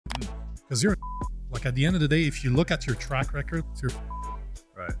Because you're like, at the end of the day, if you look at your track record, it's your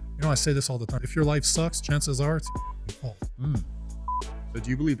Right. I say this all the time. If your life sucks, chances are it's your fault. So do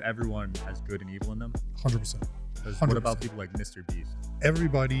you believe everyone has good and evil in them? 100%. 'Cause what about people like Mr. Beast?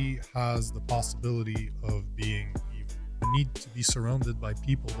 Everybody has the possibility of being evil. You need to be surrounded by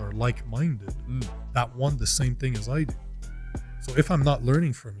people that are like-minded, that want the same thing as I do. So if I'm not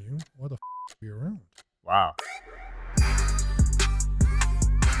learning from you, why the are we around? Wow.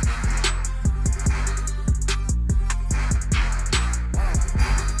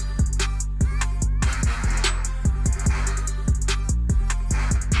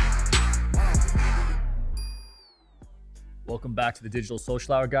 Welcome back to the Digital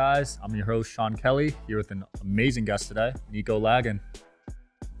Social Hour, guys. I'm your host, Sean Kelly, here with an amazing guest today, Nico Lagan.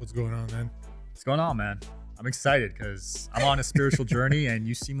 What's going on, man? What's going on, man? I'm excited because I'm on a spiritual journey and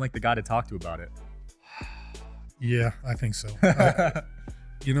you seem like the guy to talk to about it. Yeah, I think so.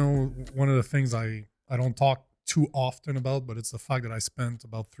 One of the things I don't talk too often about, but it's the fact that I spent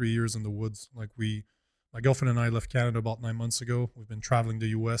about 3 years in the woods. My girlfriend and I left Canada about 9 months ago. We've been traveling the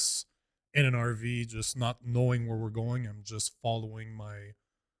US in an RV, just not knowing where we're going. I'm just following my,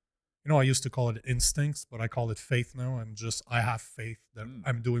 I used to call it instincts, but I call it faith now. I have faith that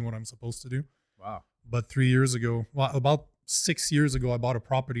I'm doing what I'm supposed to do. Wow. But 3 years ago, about 6 years ago, I bought a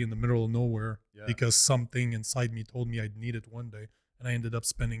property in the middle of nowhere because something inside me told me I'd need it one day. And I ended up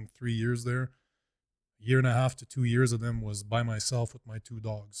spending 3 years there. A year and a half to 2 years of them was by myself with my 2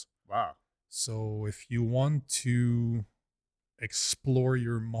 dogs. Wow. So if you want to explore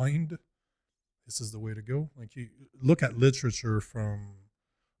your mind, this is the way to go. Like, you look at literature from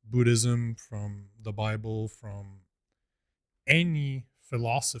Buddhism, from the Bible, from any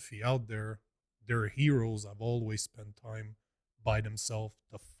philosophy out there. Their heroes have always spent time by themselves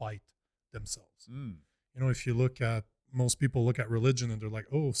to fight themselves. If you look at, most people look at religion and they're like,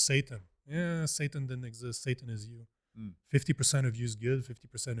 oh, Satan. Yeah, Satan didn't exist. Satan is you. 50% of you is good,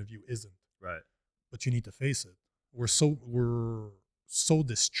 50% of you isn't. Right. But you need to face it. We're so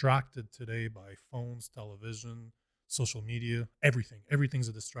distracted today by phones, television, social media, everything. Everything's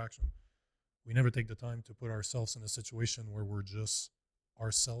a distraction. We never take the time to put ourselves in a situation where we're just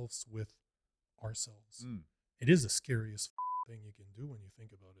ourselves with ourselves. It is the scariest thing you can do when you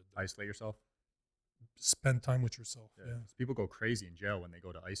think about it. Isolate yourself. Spend time with yourself. Yeah. People go crazy in jail when they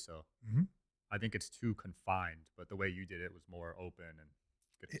go to ISO. I think it's too confined, but the way you did it was more open and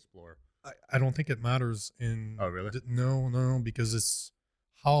you could explore. I don't think it matters in. Oh, really? No, because it's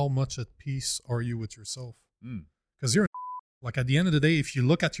how much at peace are you with yourself? Because you're like, at the end of the day, if you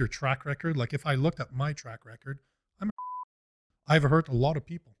look at your track record, like if I looked at my track record, I've hurt a lot of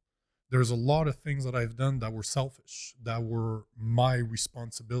people. There's a lot of things that I've done that were selfish, that were my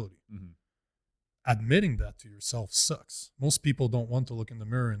responsibility. Admitting that to yourself sucks. Most people don't want to look in the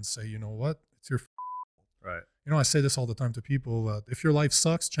mirror and say, you know what, it's your fault. Right. I say this all the time to people, that if your life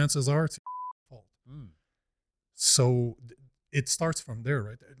sucks, chances are it's your fault. So it starts from there,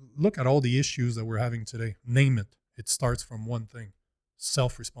 right? Look at all the issues that we're having today. Name it. It starts from one thing: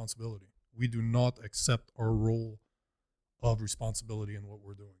 self-responsibility. We do not accept our role of responsibility in what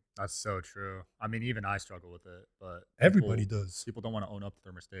we're doing. That's so true. I mean, even I struggle with it, but everybody does. People don't want to own up to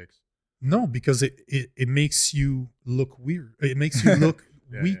their mistakes. No, because it makes you look weird. It makes you look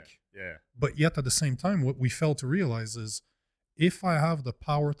weak. Yeah. But yet at the same time, what we fail to realize is, if I have the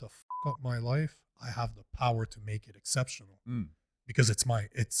power to fuck up my life, I have the power to make it exceptional. Because it's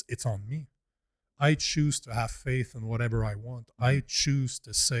on me. I choose to have faith in whatever I want. I choose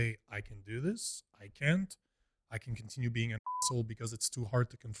to say, I can do this. I can't. I can continue being an asshole because it's too hard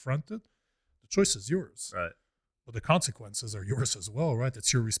to confront it. The choice is yours. Right. But the consequences are yours as well, right?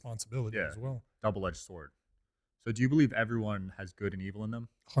 It's your responsibility as well. Double-edged sword. So do you believe everyone has good and evil in them?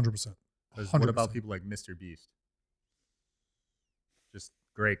 100%. What about people like Mr. Beast? Just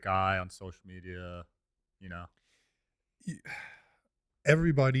great guy on social media,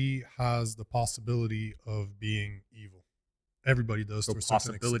 Everybody has the possibility of being evil. Everybody does. So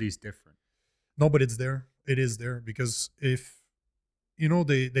possibility is different. No, but it's there. It is there, because if,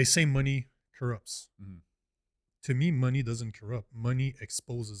 they say money corrupts. To me, money doesn't corrupt. Money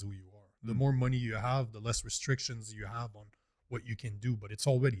exposes who you are. The more money you have, the less restrictions you have on what you can do, but it's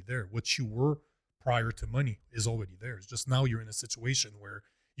already there. What you were prior to money is already there. It's just now you're in a situation where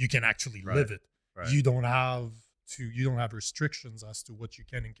you can actually live it. Right. You don't have restrictions as to what you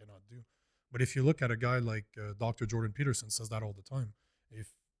can and cannot do. But if you look at a guy like Dr. Jordan Peterson says that all the time,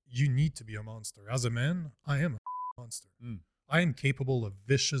 if you need to be a monster. As a man, I am a monster. I am capable of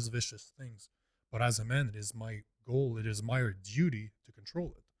vicious things. But as a man, it is my goal, it is my duty to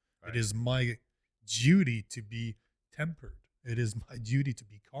control it. Right. It is my duty to be tempered. It is my duty to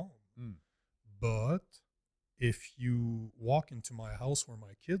be calm. But if you walk into my house where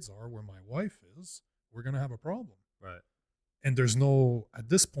my kids are, where my wife is, we're going to have a problem. Right. And there's no, at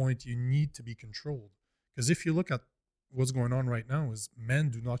this point, you need to be controlled. Because if you look at what's going on right now is men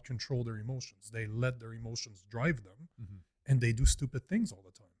do not control their emotions. They let their emotions drive them, and they do stupid things all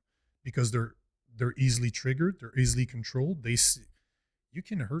the time because they're easily triggered. They're easily controlled. You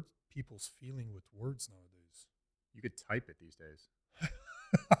can hurt people's feeling with words nowadays. You could type it these days.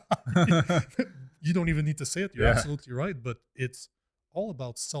 You don't even need to say it. You're absolutely right. But it's all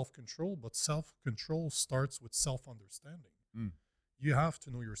about self-control. But self-control starts with self-understanding. You have to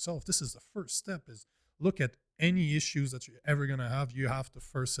know yourself. This is the first step, is look at any issues that you're ever going to have. You have to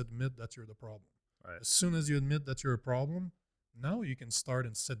first admit that you're the problem. Right. As soon as you admit that you're a problem, now you can start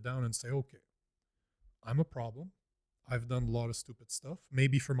and sit down and say, okay, I'm a problem. I've done a lot of stupid stuff.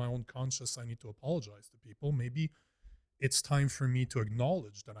 Maybe for my own conscience, I need to apologize to people. Maybe it's time for me to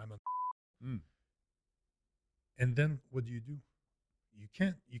acknowledge that I'm a And then what do? You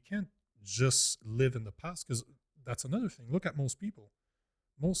can't just live in the past, because that's another thing. Look at most people.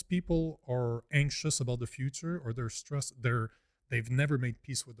 Most people are anxious about the future, or they're stressed. They've never made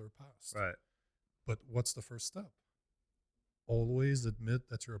peace with their past. Right. But what's the first step? Always admit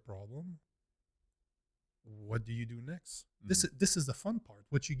that you're a problem. What do you do next? This is the fun part.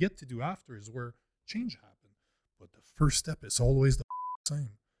 What you get to do after is where change happens. But the first step is always the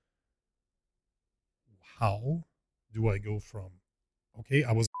same. How do I go from, okay,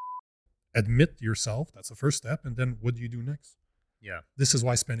 I was, admit yourself, that's the first step, and then what do you do next? Yeah. This is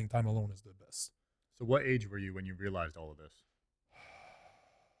why spending time alone is the best. So what age were you when you realized all of this?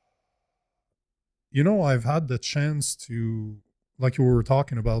 You know, I've had the chance to, like you were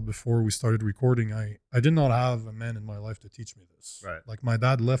talking about before we started recording, I did not have a man in my life to teach me this. Right. Like, my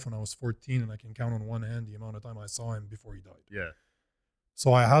dad left when I was 14, and I can count on one hand the amount of time I saw him before he died. Yeah.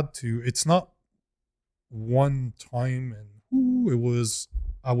 So I had to, it's not one time and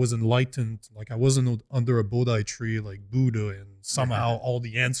I was enlightened. Like, I wasn't under a Bodhi tree like Buddha, and somehow all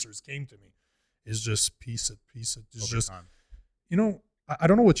the answers came to me. It's just piece it. It's Over just time. You know, I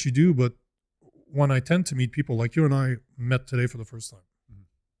don't know what you do, but when I tend to meet people like you and I met today for the first time,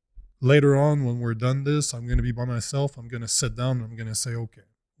 later on when we're done this, I'm going to be by myself. I'm going to sit down and I'm going to say, okay,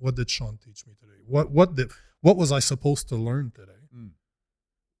 what did Sean teach me today? What was I supposed to learn today?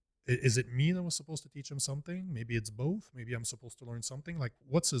 Is it me that was supposed to teach him something? Maybe it's both. Maybe I'm supposed to learn something. Like,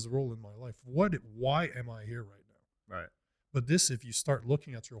 what's his role in my life? Why am I here right now? Right. But this, if you start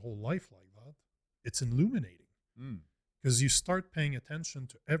looking at your whole life like that, it's illuminating. Because you start paying attention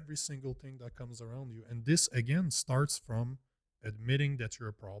to every single thing that comes around you. And this, again, starts from admitting that you're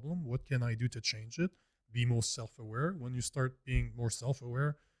a problem. What can I do to change it? Be more self-aware. When you start being more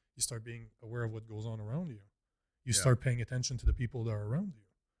self-aware, you start being aware of what goes on around you. You start paying attention to the people that are around you.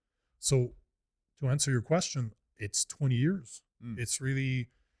 So to answer your question, it's 20 years. It's really,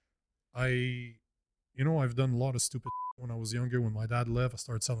 I've done a lot of stupid when I was younger. When my dad left, I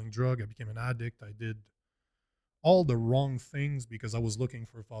started selling drugs. I became an addict. I did all the wrong things because I was looking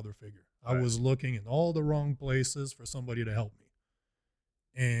for a father figure. Right. I was looking in all the wrong places for somebody to help me.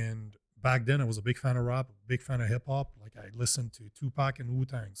 And back then I was a big fan of rap, a big fan of hip hop. Like, I listened to Tupac and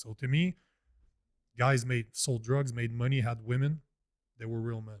Wu-Tang. So to me, guys sold drugs, made money, had women. They were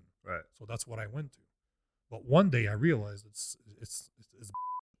real men. Right. So that's what I went to. But one day I realized it's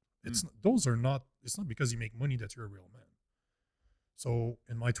not because you make money that you're a real man. So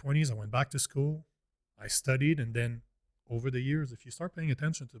in my 20s, I went back to school. I studied, and then over the years, if you start paying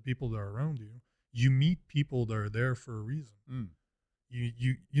attention to the people that are around you, you meet people that are there for a reason.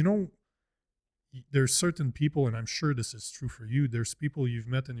 There's certain people, and I'm sure this is true for you, there's people you've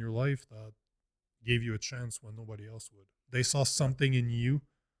met in your life that gave you a chance when nobody else would. They saw something in you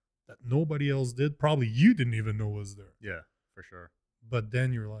that nobody else did. Probably you didn't even know was there. Yeah, for sure. But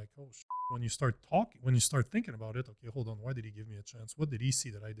then you're like, oh, when you start thinking about it, okay, hold on, why did he give me a chance? What did he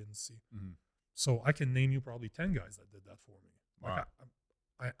see that I didn't see? So I can name you probably 10 guys that did that for me. Wow.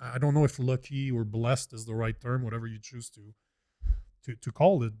 Like, I don't know if lucky or blessed is the right term, whatever you choose to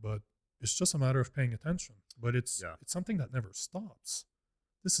call it, but it's just a matter of paying attention. But it's something that never stops.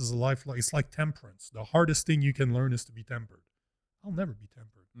 This is a life, it's like temperance. The hardest thing you can learn is to be tempered. I'll never be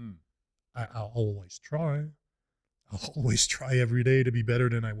tempered. I'll always try. I'll always try every day to be better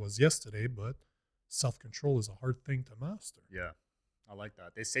than I was yesterday, but self-control is a hard thing to master. Yeah. I like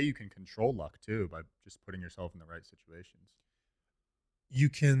that. They say you can control luck too by just putting yourself in the right situations. You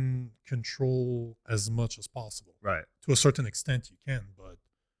can control as much as possible. Right. To a certain extent you can, but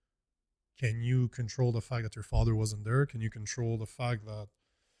can you control the fact that your father wasn't there? Can you control the fact that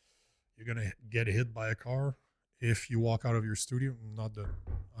you're going to get hit by a car? if you walk out of your studio, I'm not done.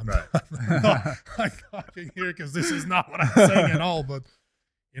 I'm Right. I'm talking here because this is not what I'm saying at all. But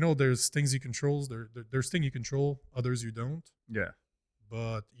there's things you control. There's things you control, others you don't. Yeah.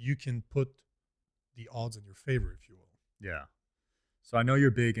 But you can put the odds in your favor, if you will. Yeah. So I know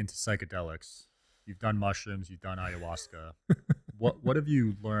you're big into psychedelics. You've done mushrooms. You've done ayahuasca. What have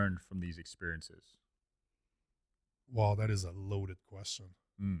you learned from these experiences? Wow, that is a loaded question.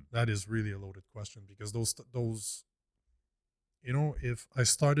 That is really a loaded question because those, if I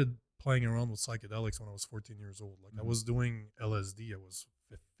started playing around with psychedelics when I was 14 years old, like I was doing LSD, I was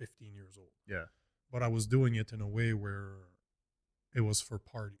 15 years old. Yeah. But I was doing it in a way where it was for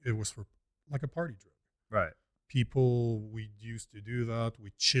like a party drug. Right. People, we used to do that.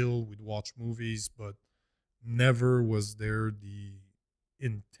 We'd chill, we'd watch movies, but never was there the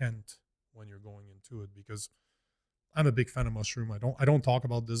intent when you're going into it, because I'm a big fan of mushroom. I don't talk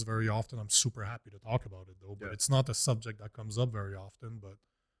about this very often. I'm super happy to talk about it though, but it's not a subject that comes up very often. But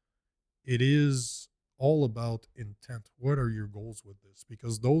it is all about intent. What are your goals with this?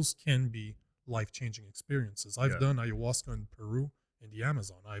 Because those can be life-changing experiences. I've done ayahuasca in Peru, in the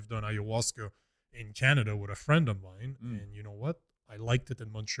Amazon. I've done ayahuasca in Canada with a friend of mine, and you know what? I liked it in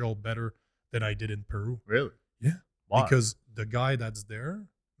Montreal better than I did in Peru. Really? Yeah. Why? Because the guy that's there,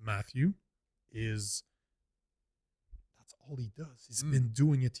 Matthew, that's all he does. He's been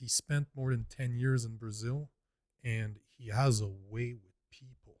doing it. He spent more than 10 years in Brazil, and he has a way with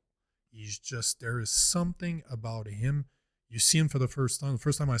people. There is something about him. You see him for the first time. The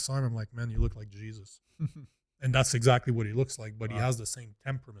first time I saw him, I'm like, man, you look like Jesus. And that's exactly what he looks like, but he has the same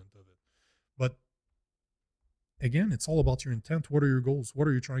temperament of it. But again, it's all about your intent. What are your goals? What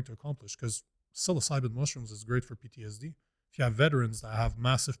are you trying to accomplish? Because psilocybin mushrooms is great for PTSD. If you have veterans that have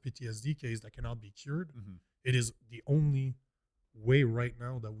massive PTSD cases that cannot be cured, it is the only way right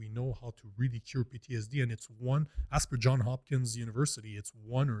now that we know how to really cure PTSD. And it's as per Johns Hopkins University, it's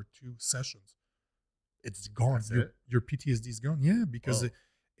 1 or 2 sessions. It's gone. Your PTSD is gone. Yeah, because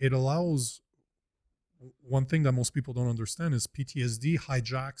it allows, one thing that most people don't understand is PTSD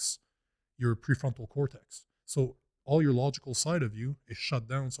hijacks your prefrontal cortex. So all your logical side of you is shut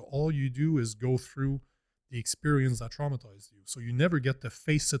down. So all you do is go through the experience that traumatized you. So you never get to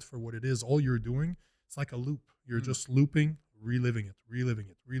face it for what it is. All you're doing, it's like a loop. You're just looping, reliving it, reliving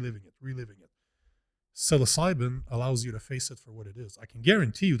it, reliving it, reliving it. Psilocybin allows you to face it for what it is. I can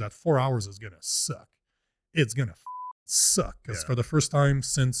guarantee you that 4 hours is going to suck. It's going to suck because for the first time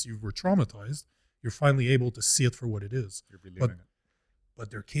since you were traumatized, you're finally able to see it for what it is. You're reliving it. But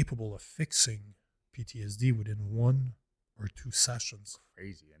they're capable of fixing PTSD within 1 or 2 sessions.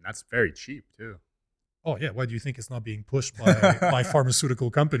 Crazy. And that's very cheap too. Oh, yeah. Why do you think it's not being pushed by pharmaceutical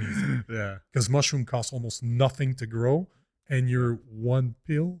companies? Yeah. Because mushroom costs almost nothing to grow, and your one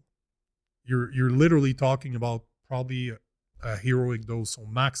pill, you're literally talking about probably a heroic dose, so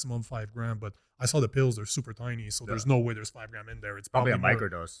maximum 5 grams. But I saw the pills; they're super tiny, so there's no way there's 5 grams in there. It's probably a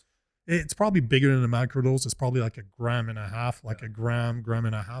microdose. It's probably bigger than a microdose. It's probably like 1.5 grams, like a gram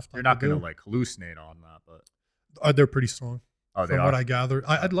and a half. You're not going to like hallucinate on that, but they're pretty strong. Oh, from what I gathered,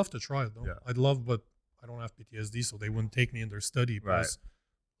 I'd love to try it though. Yeah. I'd love, but I don't have PTSD, so they wouldn't take me in their study because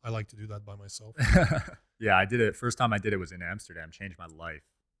I like to do that by myself. Yeah, I did it. First time I did it was in Amsterdam. Changed my life.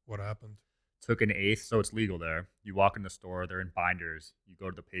 What happened? Took an eighth, so it's legal there. You walk in the store, they're in binders. You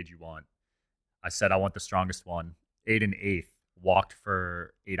go to the page you want. I said I want the strongest one. Ate an eighth. Walked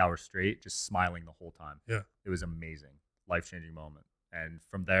for 8 hours straight, just smiling the whole time. Yeah. It was amazing. Life-changing moment. And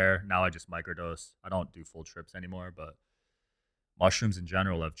from there, now I just microdose. I don't do full trips anymore, but mushrooms in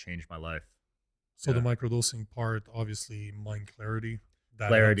general have changed my life. So the microdosing part, obviously, mind clarity.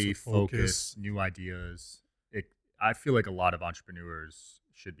 Clarity, focus, new ideas. I feel like a lot of entrepreneurs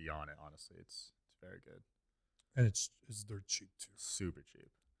should be on it, honestly. It's very good. And it's dirt cheap too. Super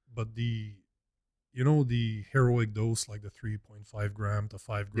cheap. But the heroic dose, like the 3.5 gram to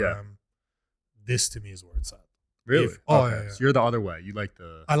 5 gram, this to me is where it's at. Really? Okay. So you're the other way. You like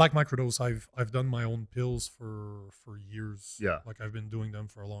I like microdose. I've done my own pills for years. Yeah. Like I've been doing them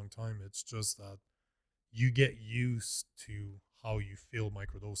for a long time. It's just that you get used to how you feel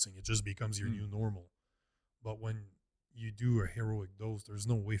microdosing. It just becomes your new normal. But when you do a heroic dose, there's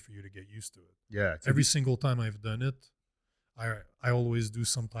no way for you to get used to it. Yeah. Every single time I've done it, I always do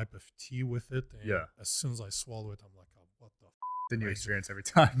some type of tea with it. And as soon as I swallow it, I'm like, oh, what the Didn't you experience every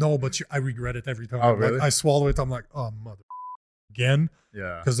time? No, but I regret it every time. Oh, really? Like, I swallow it, I'm like, oh, mother again.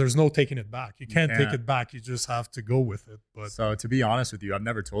 Yeah. Because there's no taking it back. You can't take it back. You just have to go with it. But so to be honest with you, I've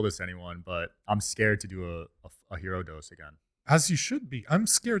never told this to anyone, but I'm scared to do a hero dose again. As you should be. I'm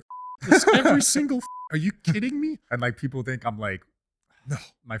scared. Every single. Are you kidding me? And like people think I'm like, no.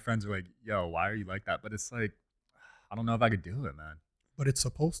 My friends are like, yo, why are you like that? But it's like, I don't know if I could do it, man. But it's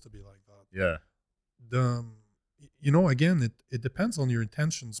supposed to be like that. Yeah. Again, it depends on your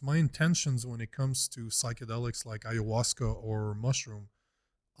intentions. My intentions when it comes to psychedelics like ayahuasca or mushroom,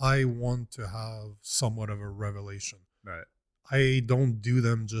 I want to have somewhat of a revelation. Right. I don't do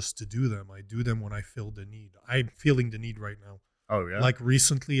them just to do them. I do them when I feel the need. I'm feeling the need right now. Oh yeah. Like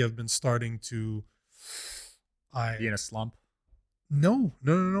recently, I've been starting to. Be in a slump. No.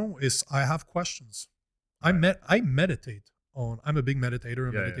 I have questions. Right. I meditate on. I'm a big meditator.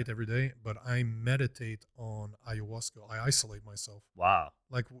 I Yeah, meditate every day, but I meditate on ayahuasca. I isolate myself. Wow.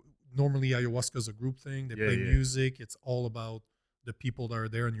 Like normally, ayahuasca is a group thing. They Yeah, play yeah. music. It's all about the people that are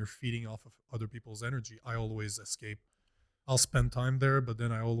there, and you're feeding off of other people's energy. I always escape. I'll spend time there, but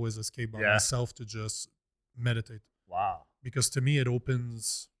then I always escape by Yeah. myself to just meditate. Wow. Because to me, it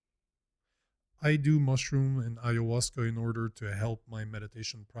opens. I do mushroom and ayahuasca in order to help my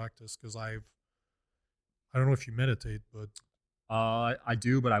meditation practice because I don't know if you meditate, but I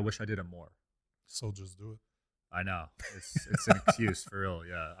do, but I wish I did it more. so just do it. I know. It's an excuse for real.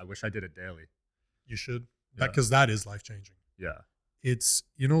 Yeah. I wish I did it daily. You should. Yeah. Because that is life changing. Yeah. It's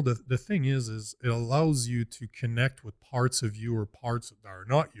the thing is it allows you to connect with parts of you or parts that are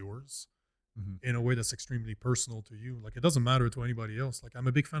not yours in a way that's extremely personal to you. Like it doesn't matter to anybody else. Like I'm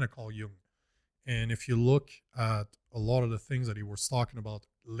a big fan of Carl Jung. And if you look at a lot of the things that he was talking about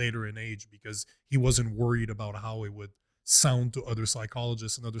later in age, because he wasn't worried about how it would sound to other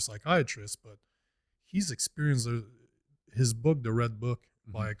psychologists and other psychiatrists, but he's experienced his book, The Red Book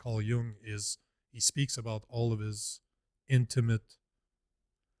by Carl Jung, he speaks about all of his intimate,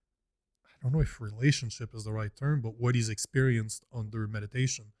 I don't know if relationship is the right term, but what he's experienced under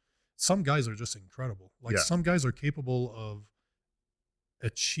meditation. Some guys are just incredible. Like some guys are capable of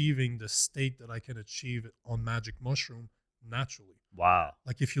achieving the state that I can achieve on magic mushroom naturally. Wow.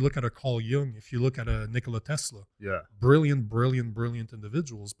 Like if you look at a Carl Jung, if you look at a Nikola Tesla, Yeah. brilliant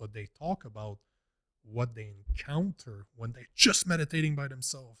individuals, but they talk about what they encounter when they're just meditating by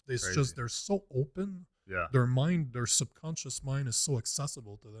themselves. They're so open. Yeah. Their subconscious mind is so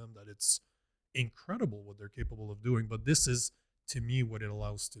accessible to them that it's incredible what they're capable of doing. But this is, to me, what it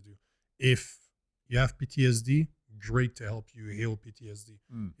allows to do. If you have PTSD, great to help you heal PTSD.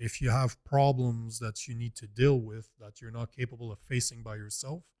 If you have problems that you need to deal with that you're not capable of facing by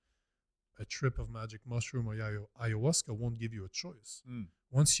yourself, a trip of magic mushroom or ayahuasca won't give you a choice.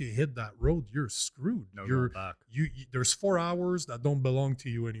 Once you hit that road, you're screwed. No You're going back. There's 4 hours that don't belong to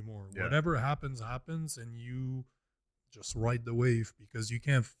you anymore. Yeah. Whatever happens, and you just ride the wave because you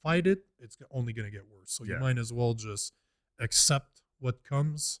can't fight it. It's only going to get worse. So you might as well just accept what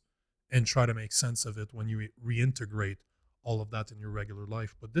comes and try to make sense of it when you reintegrate all of that in your regular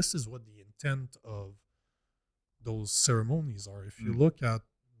life. But this is what the intent of those ceremonies are. If you look at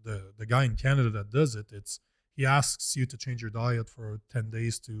the guy in Canada that does it, he asks you to change your diet for 10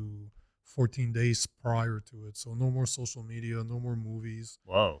 days to 14 days prior to it. So no more social media, no more movies.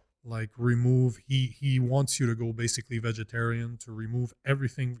 Whoa. Like he wants you to go basically vegetarian, to remove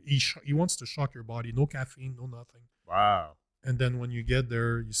everything. He wants to shock your body. No caffeine, no nothing. Wow. And then when you get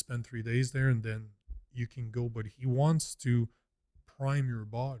there, you spend 3 days there and then you can go. But he wants to prime your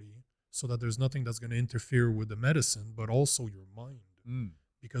body so that there's nothing that's going to interfere with the medicine, but also your mind.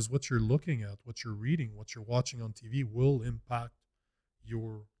 Because what you're looking at, what you're reading, what you're watching on TV will impact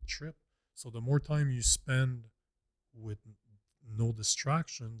your trip. So the more time you spend with no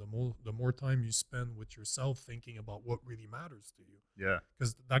distraction, the more time you spend with yourself thinking about what really matters to you. Yeah.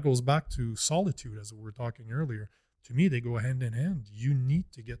 Because that goes back to solitude, as we were talking earlier. To me, they go hand in hand. You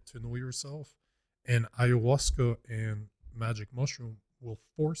need to get to know yourself, and ayahuasca and magic mushroom will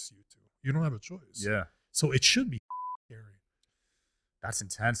force you to. You don't have a choice. Yeah. So it should be scary. That's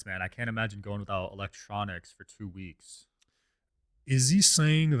intense, man. I can't imagine going without electronics for 2 weeks. Is he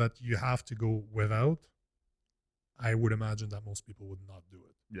saying that you have to go without? I would imagine that most people would not do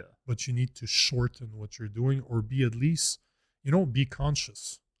it. Yeah. But you need to shorten what you're doing, or be at least, be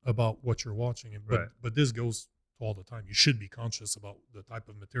conscious about what you're watching. But this goes all the time. You should be conscious about the type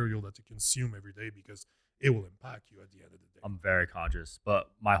of material that you consume every day because it will impact you at the end of the day. I'm very conscious,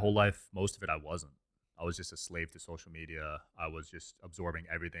 but my whole life, most of it, I wasn't. I was just a slave to social media. I was just absorbing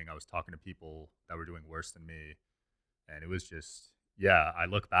everything. I was talking to people that were doing worse than me. And it was just, I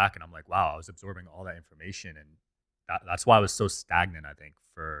look back and I'm like, wow, I was absorbing all that information. And that's why I was so stagnant, I think,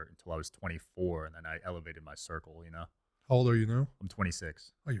 until I was 24. And then I elevated my circle, How old are you now? I'm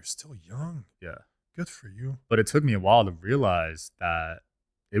 26. Oh, you're still young. Yeah. Good for you. But it took me a while to realize that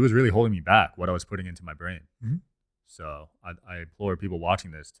it was really holding me back, what I was putting into my brain. So I implore people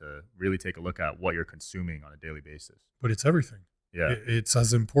watching this to really take a look at what you're consuming on a daily basis. But it's everything. Yeah. It's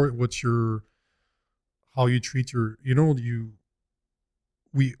as important how you treat your,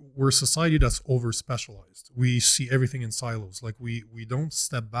 we're a society that's over specialized. We see everything in silos. Like we don't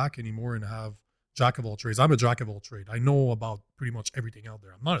step back anymore and have jack of all trades. I'm a jack of all trade. I know about pretty much everything out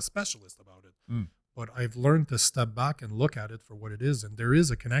there. I'm not a specialist about it, but I've learned to step back and look at it for what it is. And there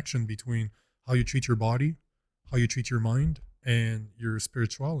is a connection between how you treat your body, how you treat your mind, and your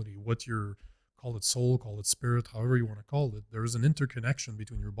spirituality. What your, call it soul, call it spirit, however you want to call it. There is an interconnection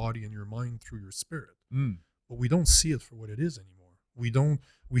between your body and your mind through your spirit. But we don't see it for what it is anymore.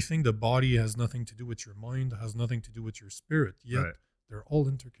 We think the body has nothing to do with your mind, has nothing to do with your spirit, yet they're all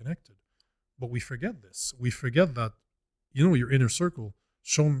interconnected. But we forget this. We forget that, your inner circle.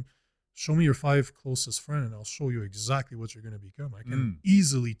 Show me your 5 closest friends and I'll show you exactly what you're going to become. I can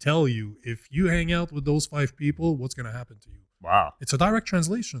easily tell you, if you hang out with those 5 people, what's going to happen to you. Wow. It's a direct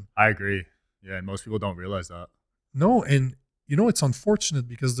translation. I agree. Yeah, and most people don't realize that. No, and it's unfortunate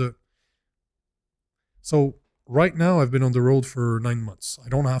because so right now I've been on the road for 9 months. I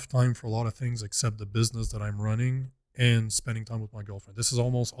don't have time for a lot of things except the business that I'm running and spending time with my girlfriend. This is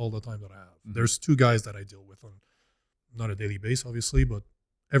almost all the time that I have. There's 2 guys that I deal with on not a daily basis, obviously, but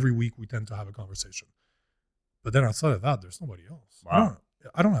every week we tend to have a conversation. But then outside of that, there's nobody else. Wow.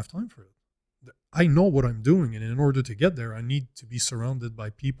 I don't have time for it. I know what I'm doing, and in order to get there, I need to be surrounded by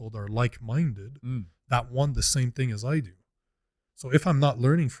people that are like-minded, that want the same thing as I do. So if I'm not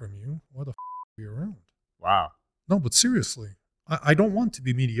learning from you, why the are you around? Wow. No, but seriously, I don't want to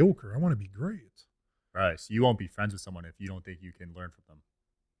be mediocre. I want to be great. Right. So you won't be friends with someone if you don't think you can learn from them.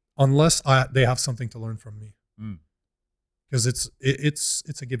 Unless they have something to learn from me. Because it's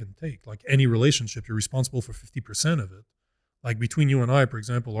a give and take. Like any relationship, you're responsible for 50% of it. Like between you and I, for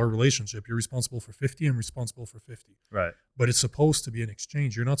example, our relationship, you're responsible for 50, I'm responsible for 50. Right. But it's supposed to be an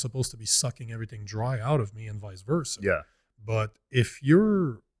exchange. You're not supposed to be sucking everything dry out of me and vice versa. Yeah. But if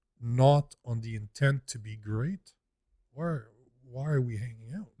you're not on the intent to be great, why are we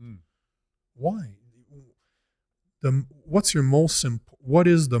hanging out? Why? What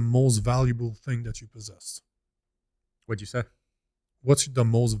is the most valuable thing that you possess? What'd you say? What's the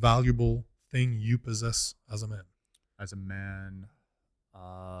most valuable thing you possess as a man? As a man,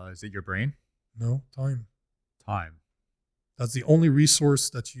 is it your brain? No, time. Time. That's the only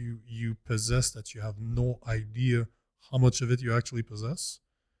resource that you possess that you have no idea how much of it you actually possess.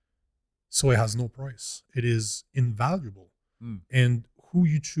 So it has no price. It is invaluable. And who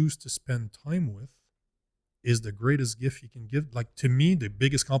you choose to spend time with is the greatest gift you can give. Like, to me, the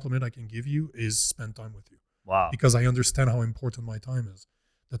biggest compliment I can give you is spend time with you. Wow. Because I understand how important my time is.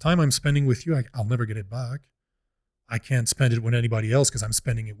 The time I'm spending with you, I'll never get it back. I can't spend it with anybody else because I'm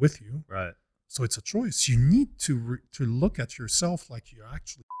spending it with you. Right. So it's a choice. You need to look at yourself like you're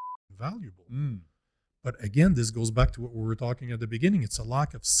actually valuable. But again, this goes back to what we were talking at the beginning. It's a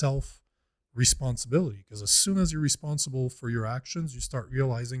lack of self-responsibility, because as soon as you're responsible for your actions, you start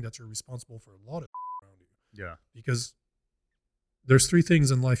realizing that you're responsible for a lot of around you. Yeah. Because there's 3 things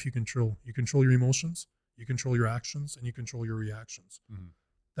in life you control. You control your emotions, you control your actions, and you control your reactions.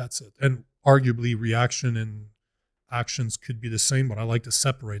 That's it. And arguably reaction and actions could be the same, but I like to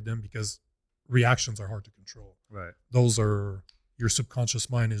separate them because reactions are hard to control. Right. Those are, your subconscious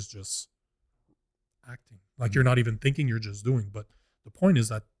mind is just acting. Like you're not even thinking, you're just doing. But the point is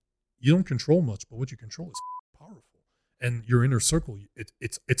that you don't control much, but what you control is powerful. And your inner circle,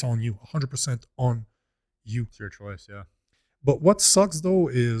 it's on you, 100% on you. It's your choice, yeah. But what sucks though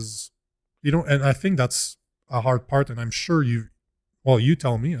is, and I think that's a hard part, and I'm sure you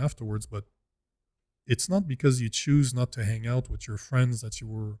tell me afterwards, but it's not because you choose not to hang out with your friends that you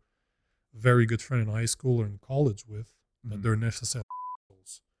were a very good friend in high school or in college with, that they're necessarily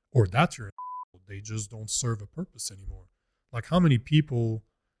or that you're they just don't serve a purpose anymore. Like, how many people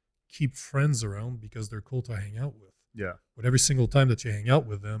keep friends around because they're cool to hang out with? Yeah. But every single time that you hang out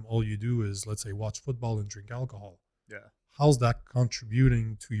with them, all you do is, let's say, watch football and drink alcohol. Yeah. How's that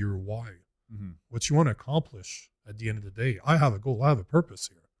contributing to your why? What you want to accomplish at the end of the day? I have a goal. I have a purpose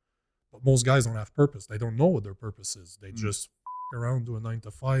here. But most guys don't have purpose. They don't know what their purpose is. They just around, do a 9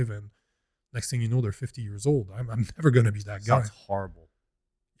 to 5, and next thing you know, they're 50 years old. I'm never going to be that guy. Sounds horrible.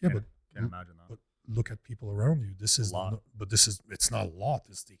 Yeah, can't imagine that. But look at people around you. This is a lot. It's not a lot.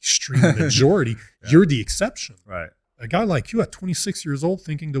 It's the extreme majority. You're the exception. Right. A guy like you at 26 years old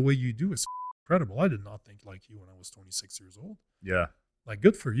thinking the way you do is incredible. I did not think like you when I was 26 years old. Yeah. Like,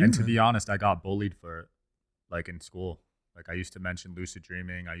 good for you. And to be honest, I got bullied for it, like in school. Like, I used to mention lucid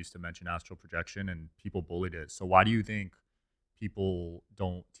dreaming. I used to mention astral projection, and people bullied it. So why do you think people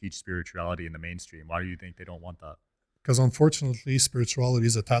don't teach spirituality in the mainstream? Why do you think they don't want that? Because unfortunately, spirituality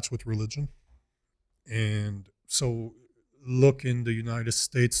is attached with religion. And so look in the United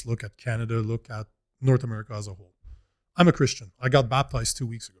States, look at Canada, look at North America as a whole. I'm a Christian. I got baptized 2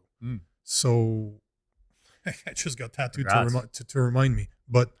 weeks ago. So I just got tattooed to remind me.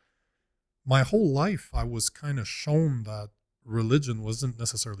 But my whole life, I was kind of shown that religion wasn't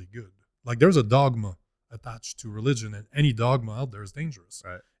necessarily good. Like there's a dogma attached to religion, and any dogma out there is dangerous.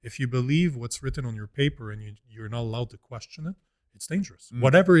 Right. If you believe what's written on your paper and you're not allowed to question it, it's dangerous.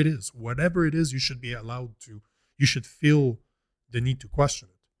 Whatever it is, you should be allowed to, you should feel the need to question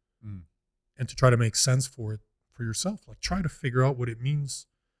it and to try to make sense for it for yourself. Like try to figure out what it means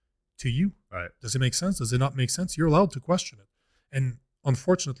to you. Right. Does it make sense? Does it not make sense? You're allowed to question it. And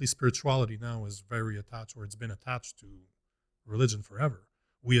unfortunately, spirituality now is very attached, or it's been attached to religion forever.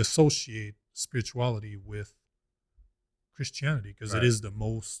 We associate spirituality with Christianity because it is the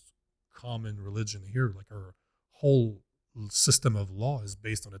most common religion here. Like our whole system of law is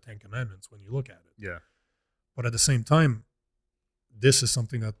based on the 10 Commandments when you look at it. Yeah. But at the same time, this is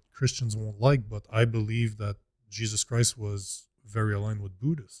something that Christians won't like, but I believe that Jesus Christ was very aligned with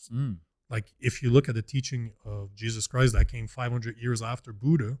Buddhists. Like if you look at the teaching of Jesus Christ that came 500 years after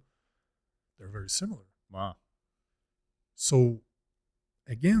Buddha, they're very similar. Wow. So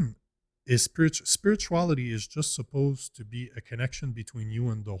again, spirituality is just supposed to be a connection between you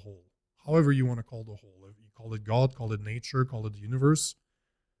and the whole. However you want to call the whole. If you call it God, call it nature, call it the universe.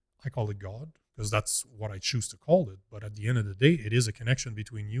 I call it God because that's what I choose to call it. But at the end of the day, it is a connection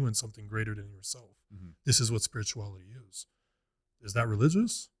between you and something greater than yourself. This is what spirituality is. Is that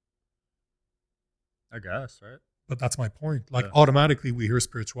religious? I guess, right? But that's my point. Like automatically we hear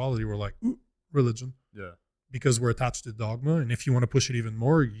spirituality, we're like, ooh, religion. Yeah. Because we're attached to dogma. And if you want to push it even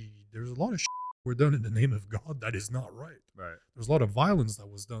more, there's a lot of we're done in the name of God that is not right. Right. There's a lot of violence that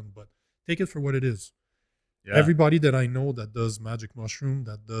was done, but take it for what it is. Yeah. Everybody that I know that does magic mushroom,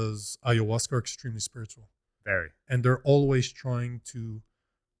 that does ayahuasca are extremely spiritual. Very. And they're always trying to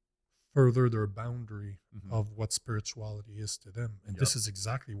further their boundary of what spirituality is to them. And this is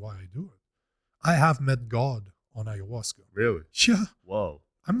exactly why I do it. I have met God on ayahuasca. Really? Yeah. Whoa.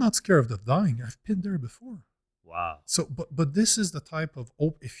 I'm not scared of dying. I've been there before. Wow. So, but this is the type of,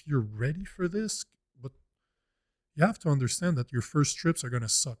 if you're ready for this, but you have to understand that your first trips are going to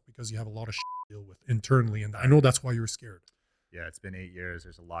suck because you have a lot of shit to deal with internally. And I know that's why you're scared. Yeah, it's been 8 years.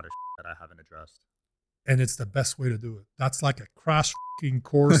 There's a lot of that I haven't addressed. And it's the best way to do it. That's like a crash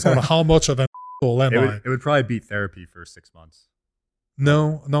course on how much of an asshole am I. It would probably beat therapy for 6 months.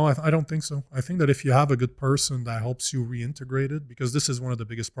 No, I don't think so. I think that if you have a good person that helps you reintegrate it, because this is one of the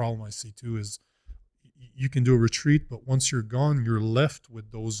biggest problems I see too, is you can do a retreat, but once you're gone, you're left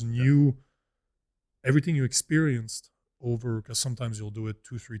with those new, everything you experienced over, because sometimes you'll do it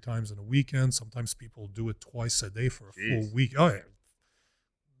 2-3 times in a weekend. Sometimes people do it twice a day for a full week. Oh, yeah.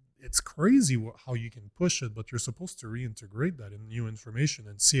 It's crazy how you can push it, but you're supposed to reintegrate that in new information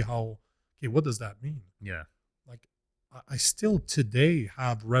and see how, okay, what does that mean? Yeah. Like, I still today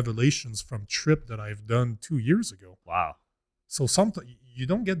have revelations from trip that I've done 2 years ago. Wow. So sometimes you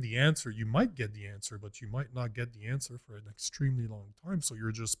don't get the answer. You might get the answer, but you might not get the answer for an extremely long time. So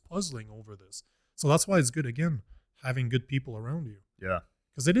you're just puzzling over this. So that's why it's good, again, having good people around you. Yeah.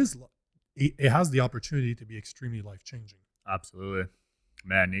 Because it has the opportunity to be extremely life-changing. Absolutely.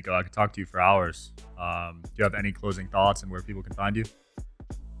 Man, Nico, I could talk to you for hours. Do you have any closing thoughts and where people can find you?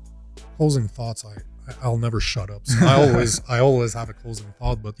 Closing thoughts, I'll never shut up. So I always have a closing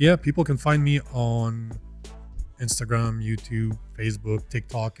thought. But yeah, people can find me on Instagram, YouTube, Facebook,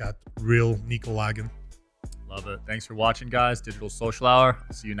 TikTok at Real Nico Lagan. Love it. Thanks for watching, guys. Digital Social Hour.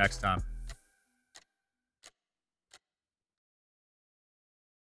 See you next time.